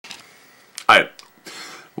Hi.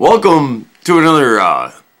 Welcome to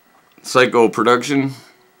another Psycho production.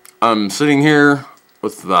 I'm sitting here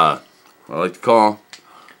with what I like to call,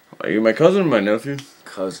 are you my cousin or my nephew?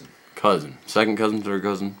 Cousin. Cousin. Second cousin, third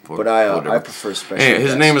cousin, fourth, but I whatever. prefer special Hey, his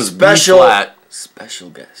guest. name is Special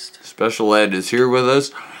guest. Special Ed is here with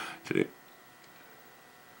us today.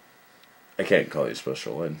 I can't call you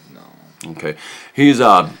Special Ed. No. Okay. He's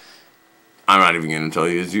I'm not even gonna tell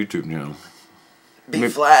you his YouTube channel. B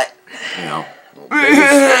flat. You know.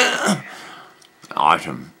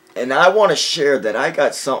 Awesome. And I want to share that I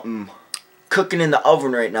got something cooking in the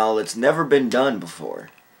oven right now that's never been done before.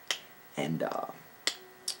 And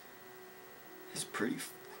it's pretty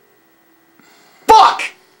fuck!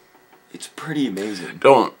 It's pretty amazing.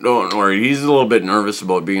 Don't worry. He's a little bit nervous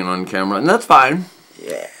about being on camera, and that's fine.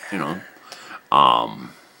 Yeah. You know. I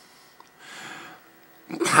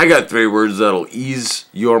got 3 words that'll ease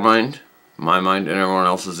your mind, my mind, and everyone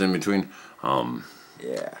else's in between.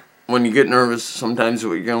 Yeah. When you get nervous, sometimes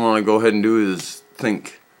what you're gonna want to go ahead and do is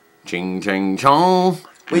think. Ching, chang, chong.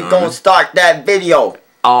 We gonna start that video.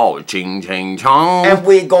 Oh, ching, chang, chong. And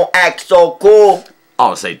we gonna act so cool.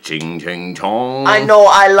 I'll say ching, chang, chong. I know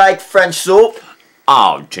I like French soup.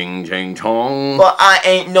 Oh, ching, chang, chong. But I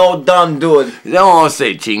ain't no dumb dude. Then I'll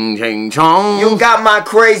say ching, chang, chong. You got my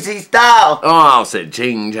crazy style. Oh, I'll say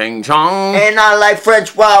ching, chang, chong. And I like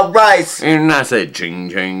French wild rice. And I said ching,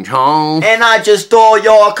 chang, chong. And I just stole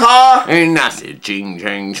your car. And I said ching,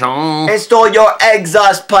 chang, chong. And stole your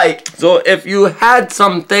exhaust pipe. So if you had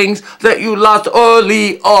some things that you lost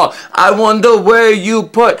early on, I wonder where you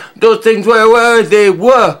put those things where they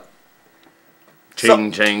were.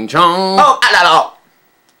 Ching, chang, chong. Oh, I don't know.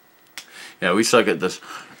 Yeah, we suck at this.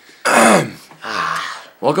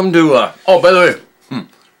 Welcome to, oh, by the way,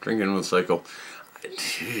 Drinking with Psycho.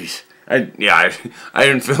 Jeez. I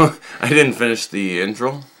didn't finish the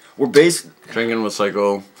intro. We're Drinking with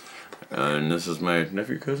Psycho, and this is my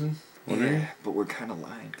nephew, cousin. Yeah, but we're kind of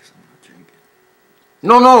lying because I'm not drinking.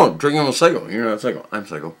 No, Drinking with Psycho. You're not Psycho. I'm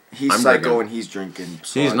Psycho. He's I'm Psycho drinking. and he's drinking.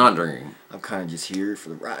 So He's not drinking. I'm kind of just here for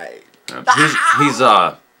the ride.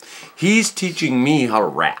 Yeah. He's teaching me how to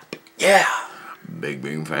rap. Yeah. Big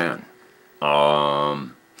fan.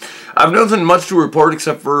 I've nothing much to report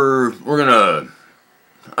except for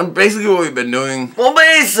basically what we've been doing. Well,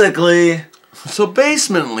 basically. So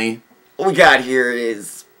basemently. What we got here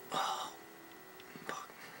is.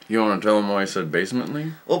 You want to tell him why I said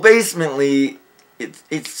basemently? Well, basemently,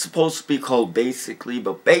 it's supposed to be called basically,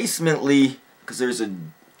 but basemently, because there's a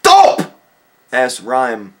dope ass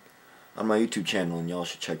rhyme on my YouTube channel, and y'all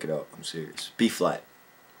should check it out. I'm serious. B flat.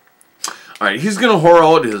 Alright, he's gonna whore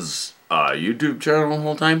out his YouTube channel the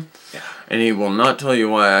whole time. Yeah. And he will not tell you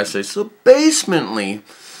why I say so basemently.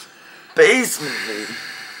 Basemently.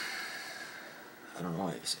 I don't know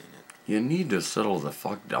why you're saying it. You need to settle the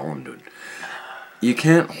fuck down, dude. You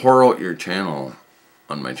can't whore out your channel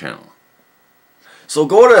on my channel. So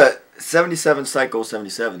go to 77 Psycho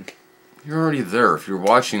 77. You're already there. If you're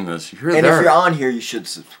watching this, you're And there. if you're on here, you should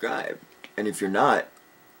subscribe. And if you're not,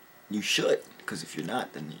 you should. Because if you're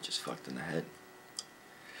not, then you just fucked in the head.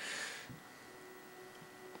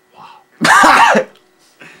 Wow.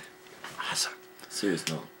 Awesome. Serious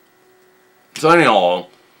no. So anyhow,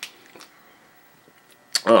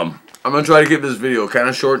 I'm gonna try to keep this video kind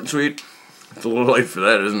of short and sweet. It's a little late for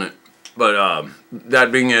that, isn't it? But that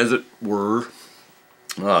being as it were,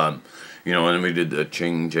 you know, and then we did the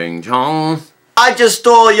ching chang chong. I just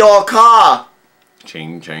stole your car.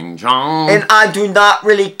 Ching chang chong. And I do not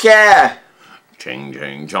really care. Ching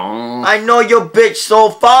chang chong. I know your bitch so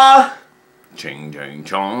far. Ching chang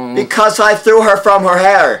chong. Because I threw her from her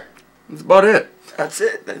hair. That's about it. That's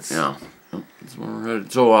it. That's yeah. That's where we're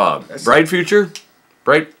headed. So bright future,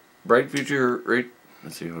 bright future. Right.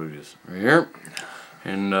 Let's see who it is. Right here.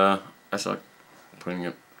 And I suck. Putting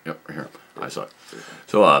it. Yep. Right here. I suck.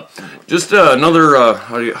 So just another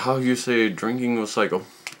how you say drinking with Psycho.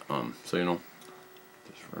 So you know.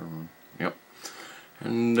 Just for everyone. Yep.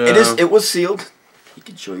 And it was sealed. He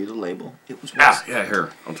can show you the label. It was yeah,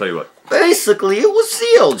 here. I'll tell you what. Basically, it was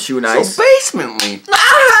sealed, Shoe Nice. So basemently.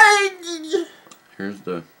 Here's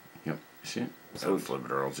the. Yep. You see it? So flip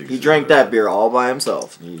it around so he drank that beer all by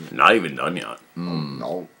himself. Not even done yet.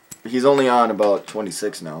 No. He's only on about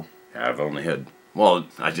 26 now. Yeah, I've only had. Well,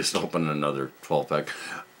 I just opened another 12-pack.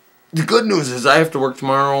 The good news is I have to work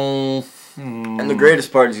tomorrow. And the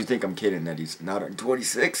greatest part is you think I'm kidding that he's not on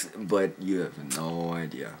 26, but you have no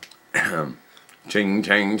idea. Ching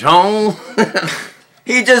chang chong.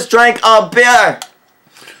 He just drank a beer.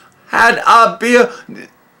 Had a beer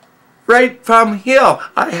right from here.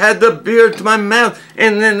 I had the beer to my mouth,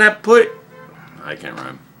 and then I put. I can't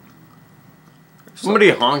rhyme. Somebody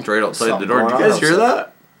honked right outside the door. Did you going guys on hear outside.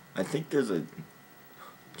 that? I think there's a...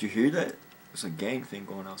 Did you hear that? There's a gang thing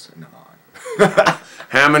going outside. No.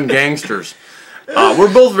 Hammond gangsters.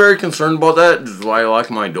 We're both very concerned about that. This is why I lock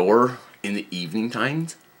my door in the evening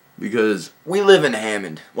times. Because... We live in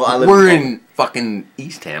Hammond. Well, I live we're in Hammond. fucking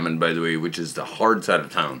East Hammond, by the way, which is the hard side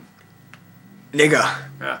of town. Nigga.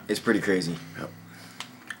 Yeah. It's pretty crazy. Yep.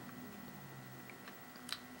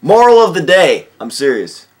 Moral of the day. I'm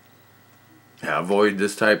serious. Yeah, avoid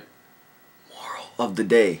this type. Moral of the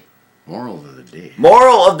day. Moral of the day.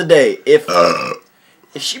 Moral of the day. If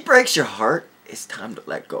she breaks your heart, it's time to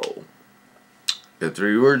let go. Got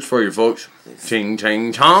 3 words for you, folks. Ching,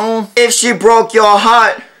 chang, chong. If she broke your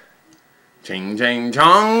heart, Ching, chang,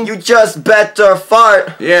 chong. you just better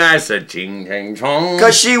fart. Yeah, I said ching, chang, chong.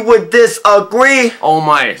 Cause she would disagree. Oh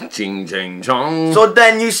my, ching, chang, chong. So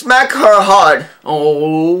then you smack her hard.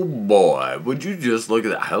 Oh boy, would you just look at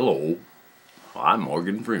that. Hello, I'm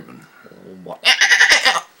Morgan Freeman.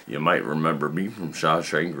 You might remember me from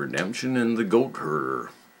Shawshank Redemption and The Goat Herder.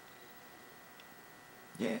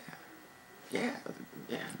 Yeah. Yeah.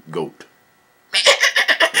 Yeah. Goat.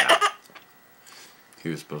 Yeah. He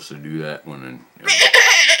was supposed to do that when...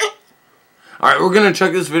 Alright, we're going to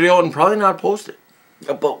check this video out and probably not post it.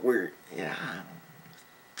 But we're... Yeah.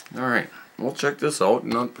 Alright, we'll check this out.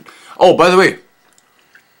 Oh, by the way.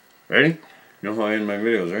 Ready? You know how I end my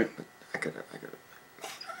videos, right? I gotta...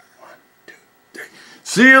 1, 2, 3.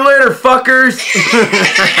 See you later, fuckers!